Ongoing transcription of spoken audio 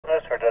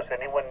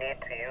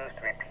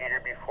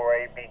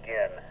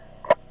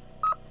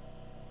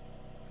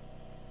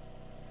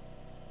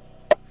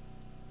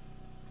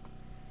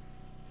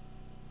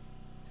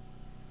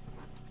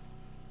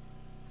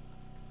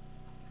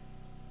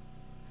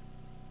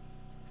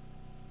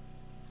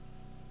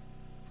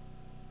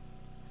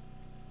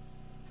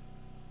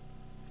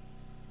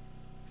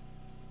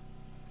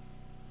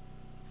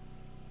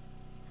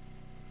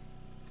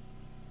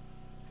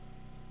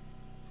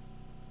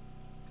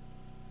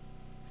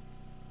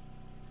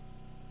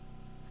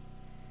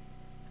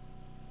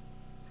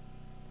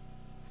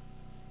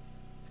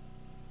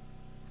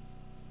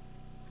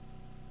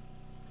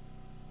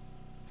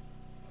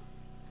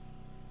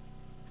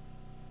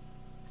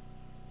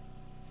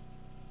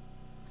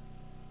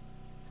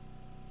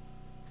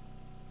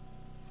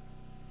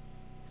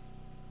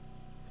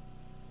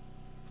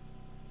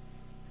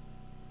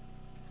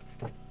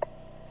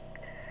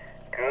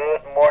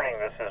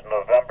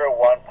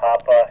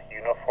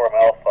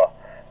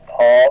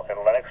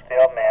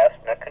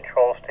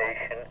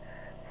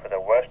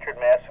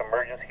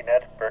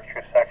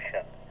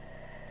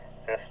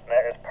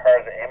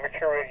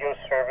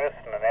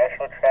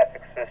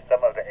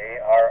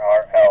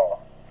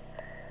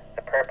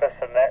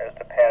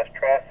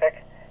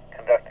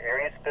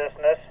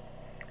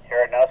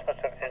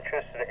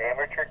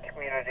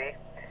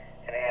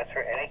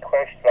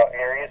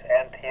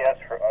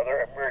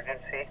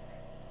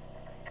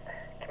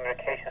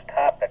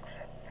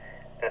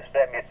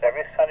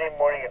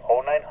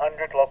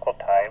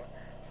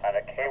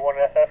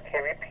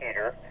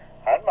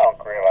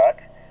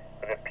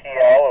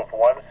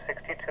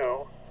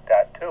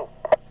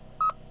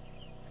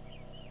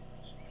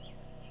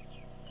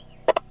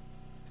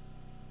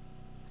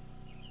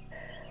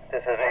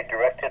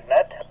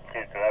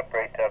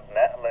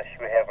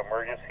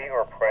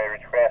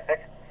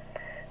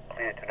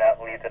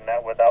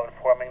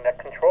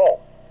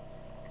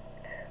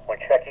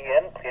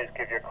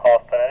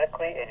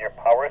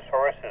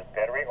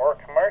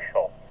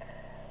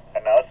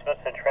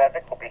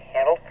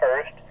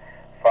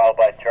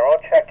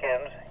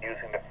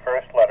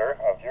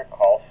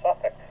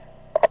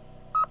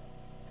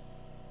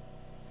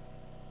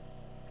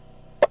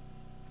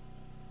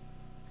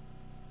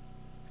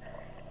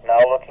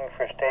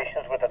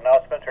stations with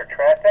announcements or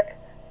traffic,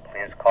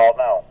 please call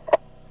now.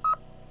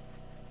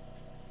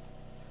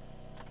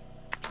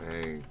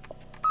 Okay.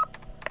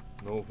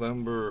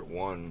 November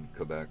 1,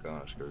 Quebec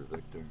Oscar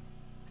Victor.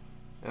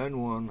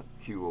 N1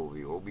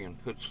 QOV, Obi in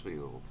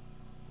Pittsfield,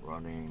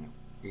 running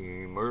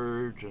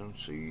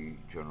emergency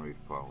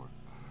generated power.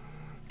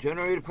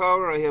 Generated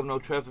power, I have no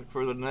traffic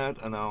further than that.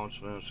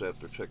 Announcements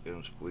after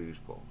check-ins, please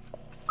call.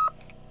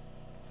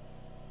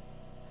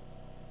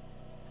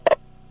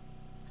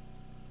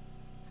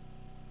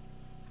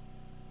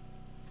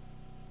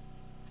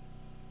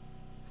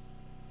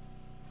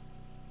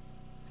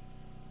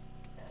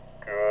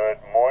 Good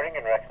morning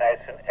and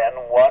recognizing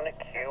N1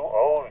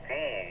 QOV.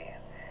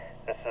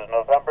 This is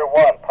November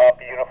 1,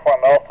 Papa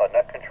Uniform Alpha,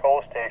 net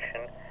control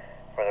station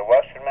for the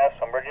Western Mass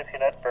Emergency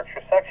Net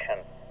Berkshire section.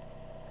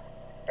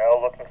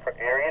 Now looking for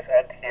Aries,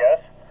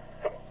 NTS,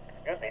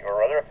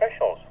 or other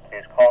officials.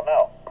 Please call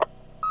now.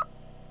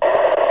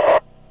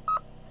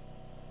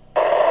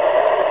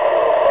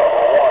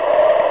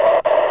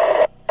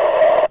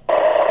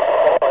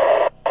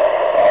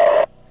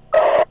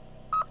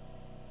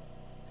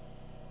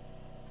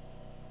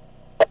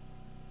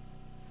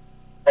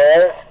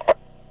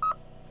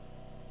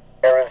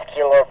 There is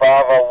Kilo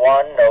Bravo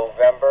 1,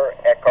 November,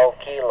 Echo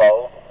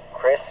Kilo,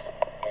 Chris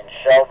in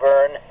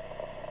Shelburne,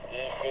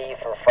 EC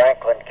for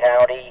Franklin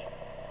County,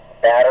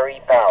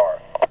 battery power.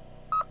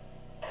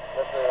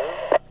 This is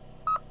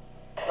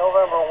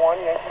November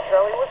 1, Yankee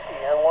Charlie Whiskey,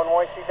 N1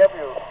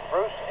 YCW,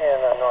 Bruce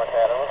in North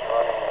Adams,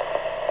 running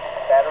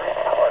battery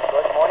power.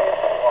 Good morning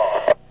to you all.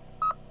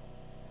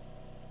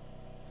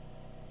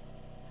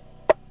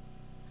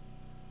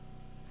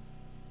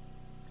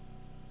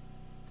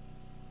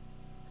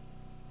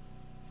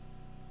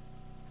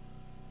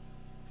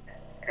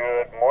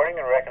 Good morning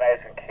and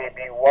recognizing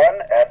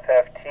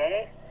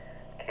KB1FFT,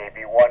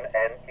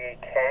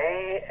 KB1NEK,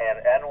 and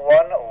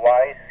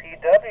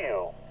N1YCW.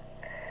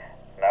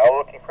 Now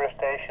looking for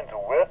stations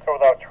with or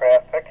without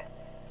traffic.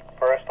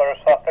 First letter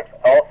suffix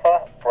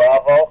Alpha,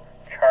 Bravo,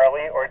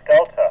 Charlie, or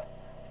Delta.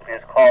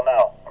 Please call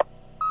now.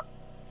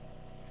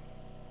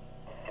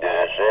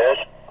 This is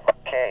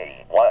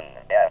K1FFK.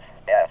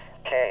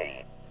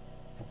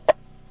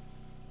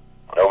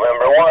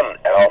 November 1,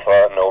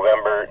 Alpha,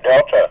 November,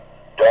 Delta,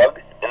 Doug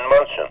in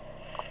Munson.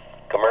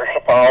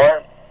 Commercial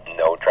power,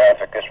 no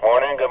traffic this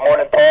morning. Good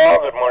morning, Paul.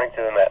 Good morning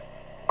to the net.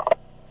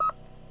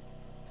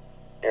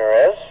 Here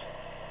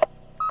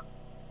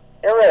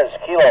is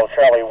Kilo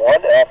Charlie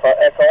 1, Alpha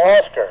Echo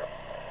Oscar.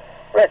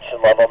 Rich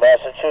in Ludlow,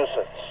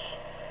 Massachusetts.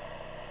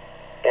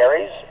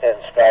 Aries and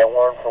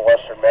Skywarn for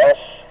Western Mass,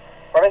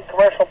 running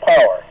commercial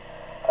power.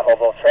 I hold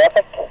no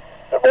traffic.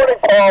 Good morning,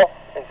 Paul,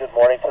 and good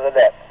morning to the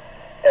net.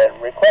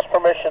 And request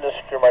permission to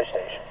secure my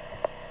station.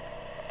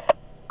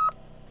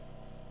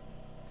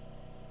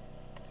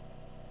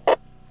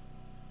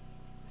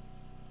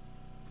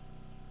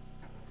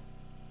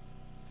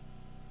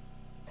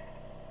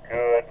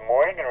 Good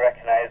morning and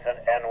recognizing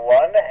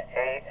N1,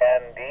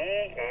 AND,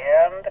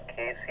 and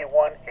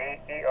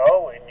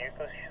KC1AEO, and you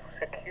can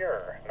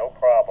secure, no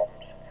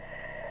problems.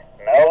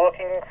 Now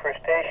looking for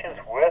stations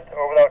with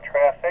or without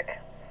traffic.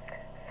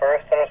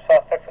 First letter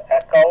suffix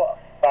Echo,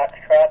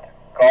 Foxtrot,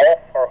 Golf,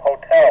 or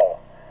Hotel.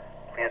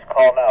 Please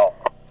call now.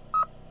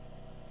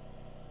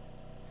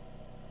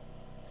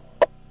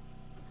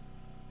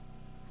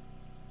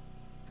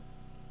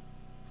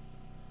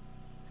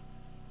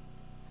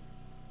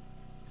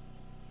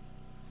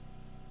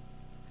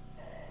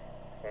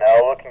 Now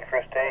looking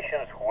for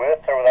stations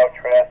with or without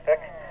traffic.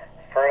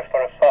 First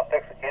letter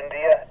suffix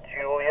India,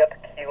 Juliet,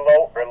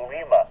 Kilo, or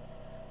Lima.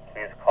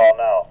 Please call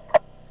now.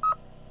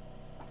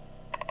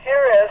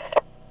 Here is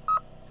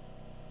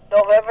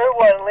November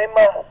 1,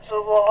 Lima,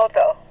 Zulu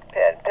Hotel,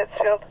 Pat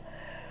Pittsfield.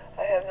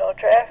 I have no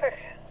traffic.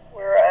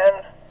 We're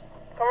on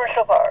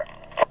commercial power.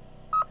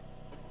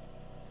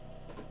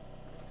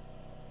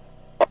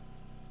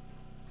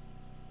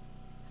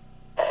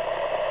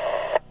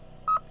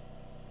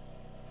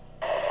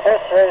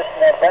 This is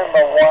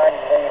November 1,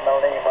 Lima,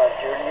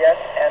 Juliet,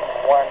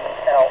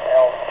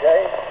 N1LLJ.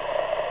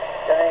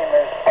 The name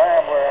is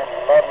Barbara in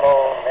Ludlow,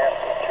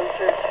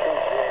 Massachusetts,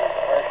 who's a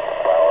commercial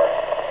power.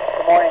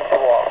 Good morning to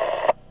all.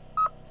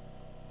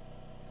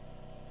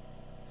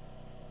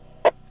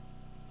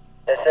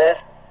 This is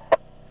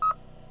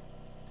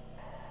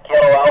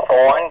Kilo Alpha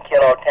 1,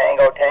 Kilo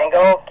Tango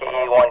Tango,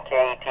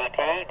 KA1KTT,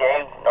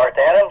 Dave, North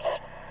Adams.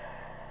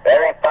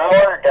 Battery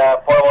powered,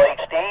 portable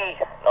HD,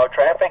 no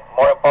traffic.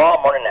 Morning, Paul.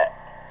 Morning, Net.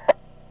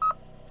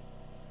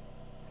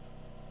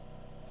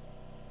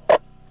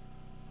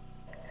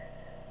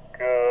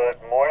 Good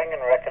morning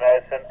and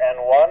recognizing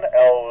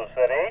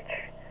N1LZH,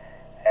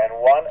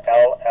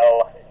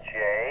 N1LLJ,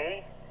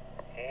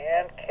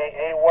 and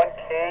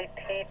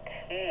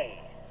KA1KTT.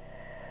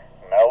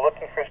 Now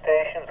looking for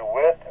stations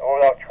with or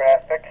without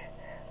traffic.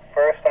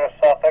 First letter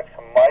suffix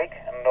Mike,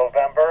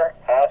 November,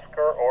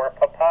 Oscar, or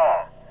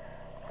Papa.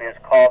 Please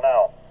call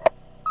now.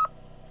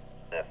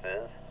 This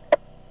is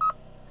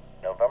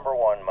November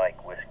 1,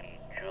 Mike Whiskey,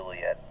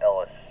 Juliet,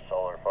 Ellis,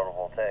 Solar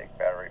Photovoltaic,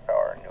 Battery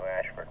Power, New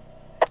Ashford.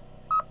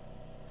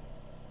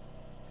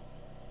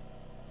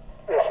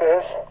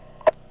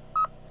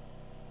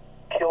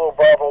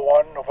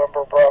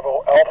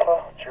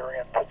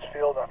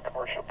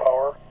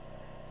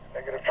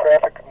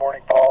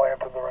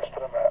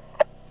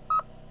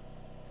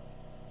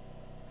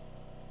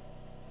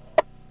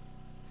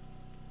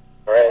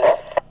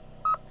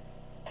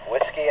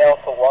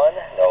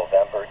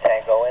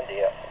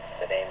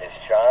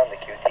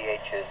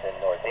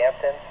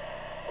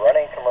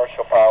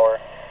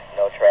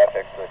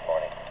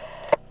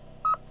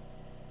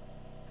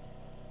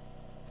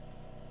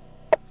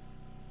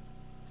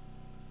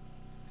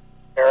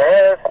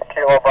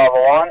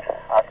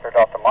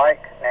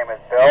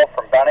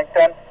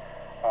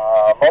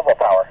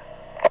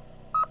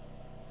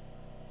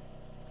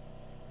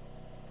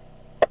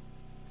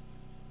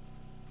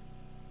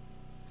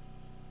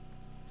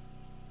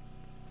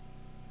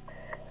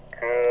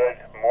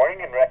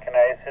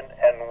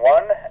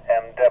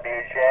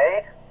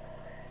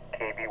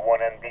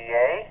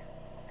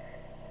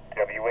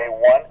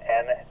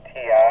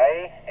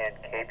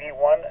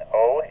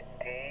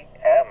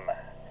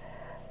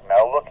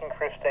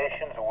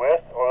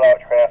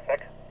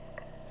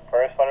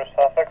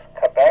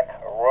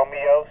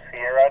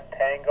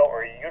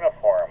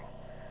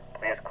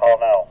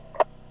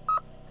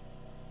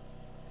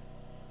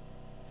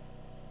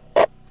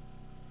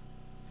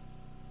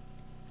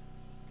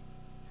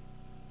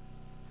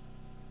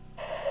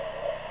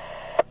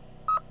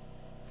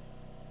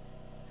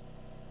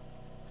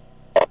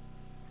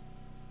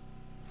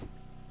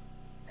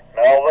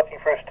 Now looking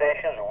for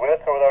stations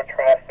with or without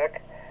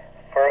traffic.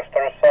 First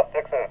are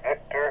suffix of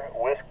Victor,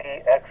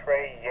 Whiskey,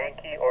 X-Ray,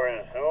 Yankee, or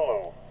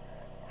Zulu.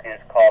 Please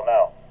call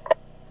now.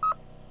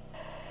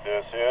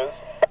 This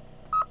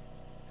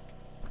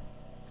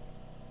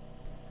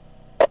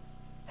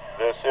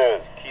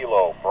is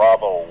Kilo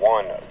Bravo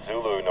 1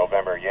 Zulu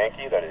November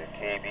Yankee. That is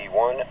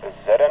KB1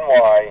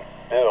 ZNY.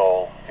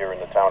 Bill here in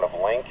the town of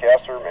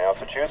Lancaster,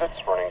 Massachusetts,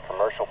 running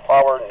commercial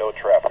power, no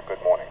traffic.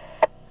 Good morning.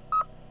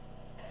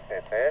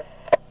 This is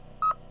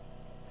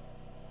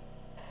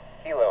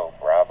Kilo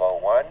Bravo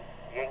 1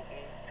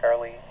 Yankee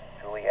Charlie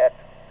Juliet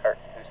Kurt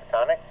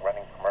Housatonic,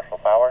 running commercial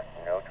power,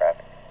 no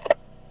traffic.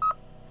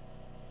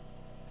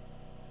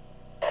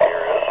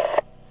 Here is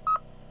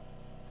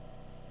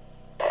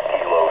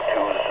Kilo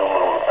 2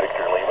 Zulu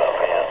Victor Lima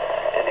Van,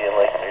 Indian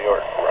Lake, New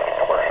York, running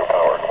commercial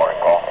power. Good morning,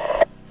 call.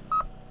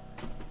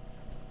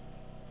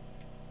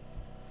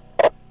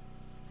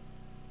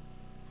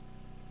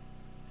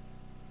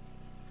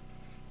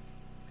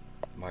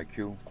 My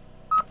cue.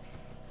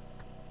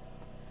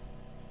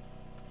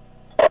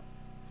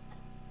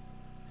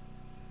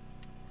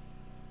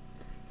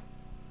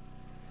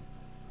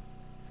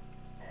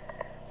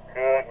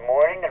 Good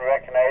morning, and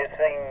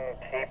recognizing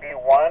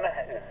KB1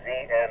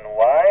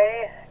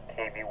 ZNY,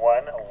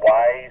 KB1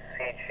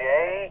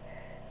 YCJ,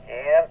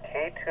 and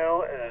K2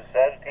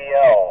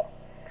 ZDL.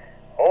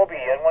 Obi,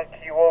 N1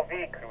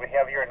 QOV, could we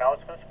have your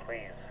announcements,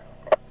 please?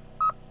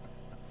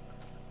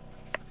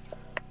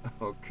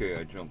 Okay,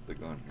 I jumped the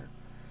gun here.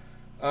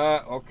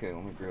 Okay,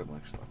 let me grab my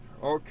stuff.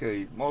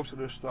 Okay, most of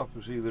this stuff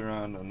is either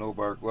on the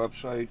NOBARC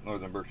website,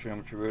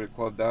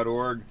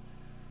 northernberkshire.org,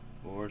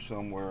 or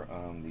somewhere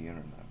on the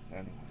internet.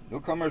 Anyway,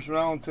 Newcomers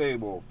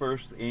Roundtable,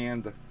 first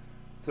and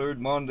third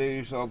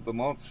Mondays of the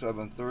month,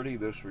 7:30.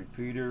 This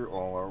repeater,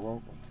 all are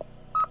welcome.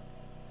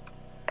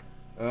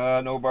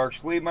 NOBARC's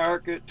Flea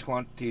Market,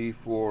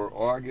 24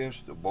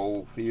 August,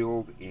 Bow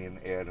Field in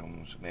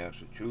Adams,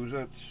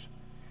 Massachusetts.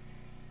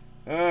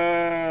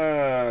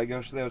 I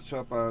guess that's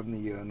up on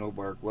the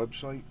NOBARC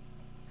website.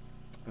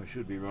 I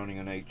should be running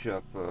an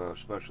HF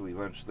special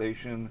event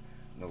station,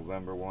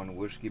 November 1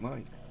 Whiskey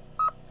Mike.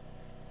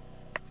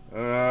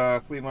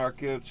 Flea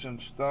markets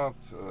and stuff,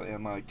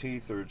 MIT,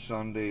 third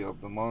Sunday of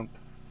the month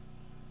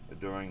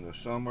during the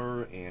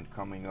summer, and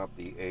coming up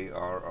the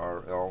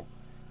ARRL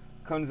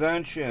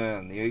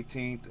convention, the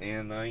 18th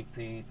and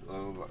 19th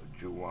of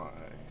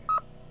July.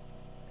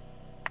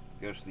 I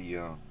guess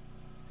the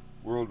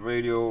World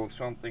Radio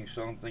something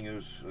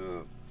is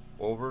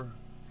over.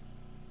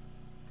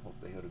 Hope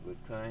they had a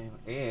good time.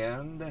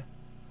 And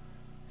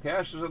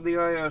passes of the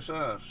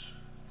ISS.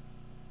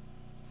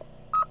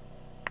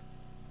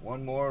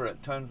 One more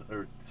at 10,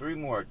 or three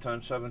more at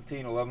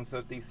 10:17,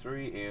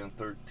 11:53, and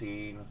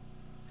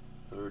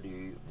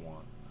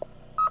 13:31.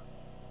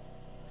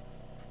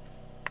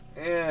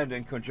 And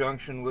in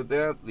conjunction with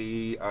that,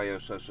 the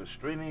ISS is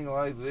streaming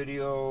live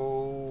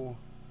video.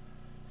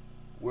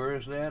 Where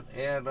is that?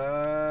 At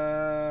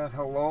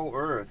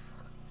HelloEarth.us.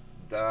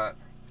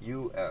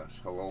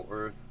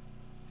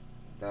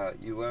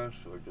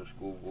 HelloEarth.us, or just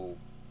Google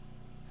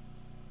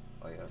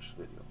IS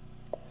video.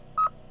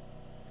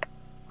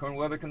 Current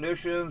weather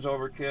conditions: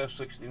 overcast,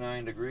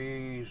 69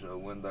 degrees,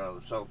 wind out of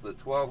the south at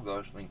 12,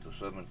 gusting to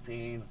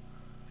 17.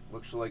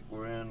 Looks like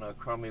we're in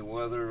crummy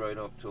weather right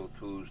up till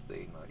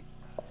Tuesday night.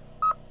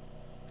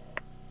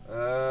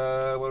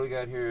 What do we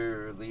got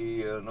here?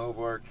 The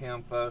NOBARC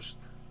Campfest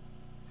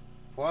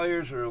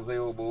flyers are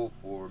available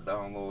for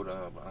download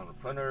on a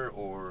printer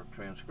or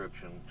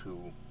transcription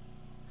to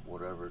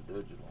whatever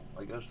digital.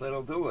 I guess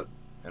that'll do it.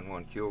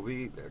 N1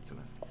 QOV, back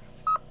tonight.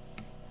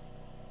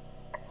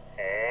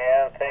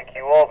 And thank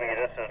you, Obi.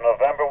 This is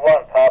November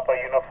 1, Papa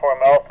Uniform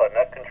Alpha,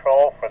 net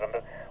control for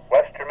the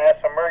Western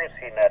Mass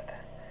Emergency Net.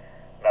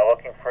 Now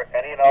looking for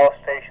any and all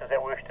stations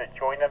that wish to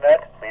join the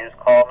net, please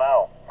call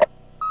now.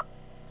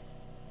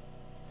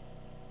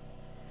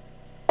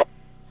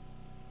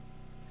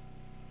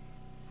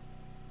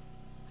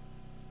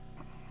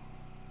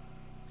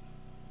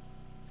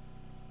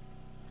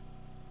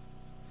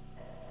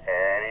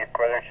 Any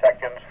further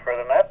check-ins for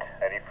the net?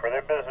 Any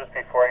further business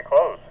before I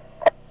close?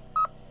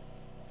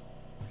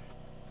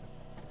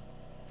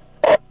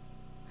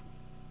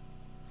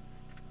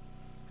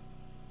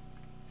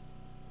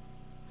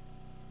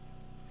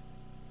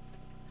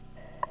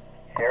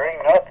 Hearing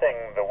nothing,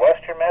 the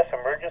Western Mass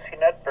Emergency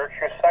Net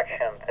Berkshire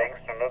section thanks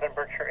to Northern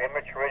Berkshire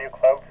Amateur Radio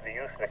Club for the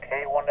use of the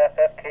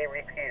K1FFK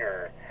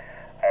repeater.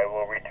 I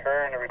will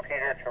return the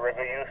repeater to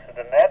regular use of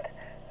the net.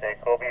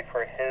 Thank Obi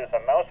for his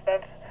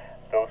announcements,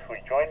 those who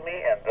joined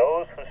me, and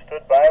those who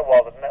stood by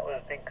while the net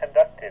was being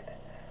conducted.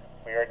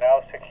 We are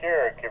now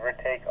secure, give or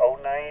take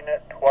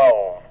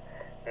 0912.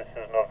 This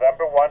is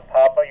November 1,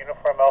 Papa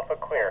Uniform Alpha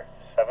clear,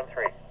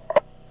 7-3.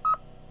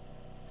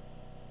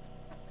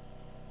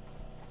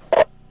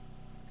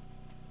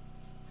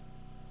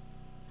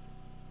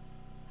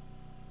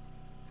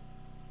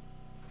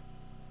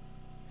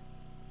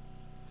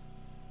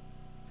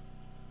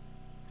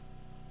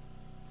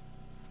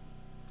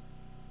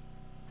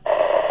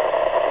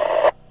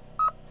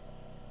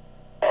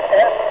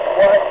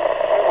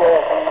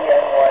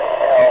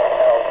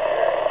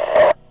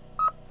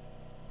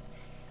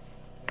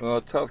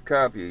 Tough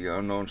copy,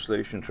 unknown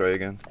station, try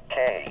again.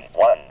 K1FFK.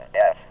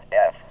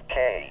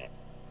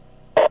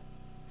 Yeah,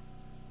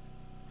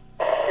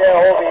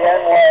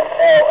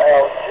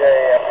 OBN1LLJ.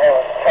 I'm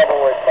having trouble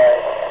with my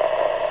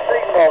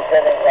signal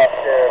getting up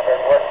there. I've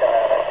been working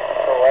on it.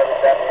 So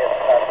evidently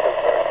it's not too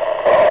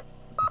good.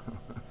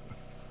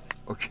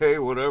 Okay,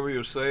 whatever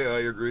you say, I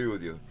agree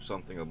with you.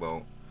 Something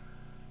about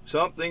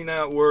something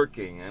not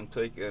working. I'm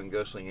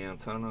guessing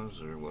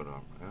antennas or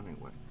whatever.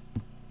 Anyway.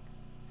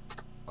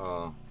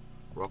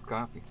 Rough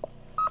copy.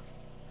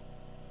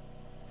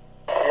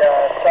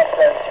 Yeah,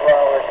 something's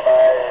wrong with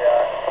my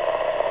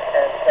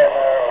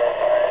antenna or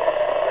my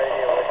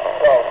radio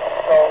itself.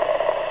 So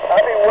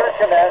I'll be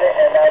working on it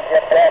and I'll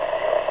get back to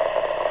you.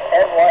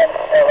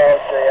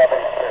 N1LOJ, I'll be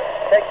sure.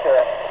 Take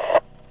care.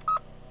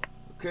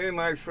 Okay,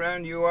 my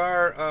friend, you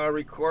are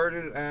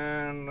recorded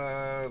on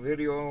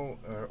video,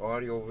 or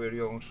audio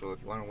video, so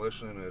if you want to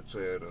listen, it's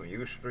at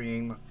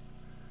Ustream.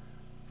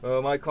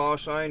 My call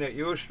sign at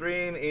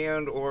Ustream,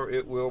 and or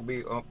it will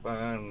be up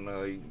on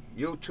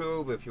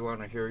YouTube if you want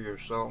to hear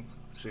yourself.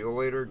 See you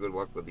later. Good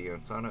luck with the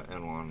antenna.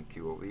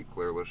 N1QOV,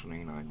 clear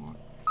listening, 9-1.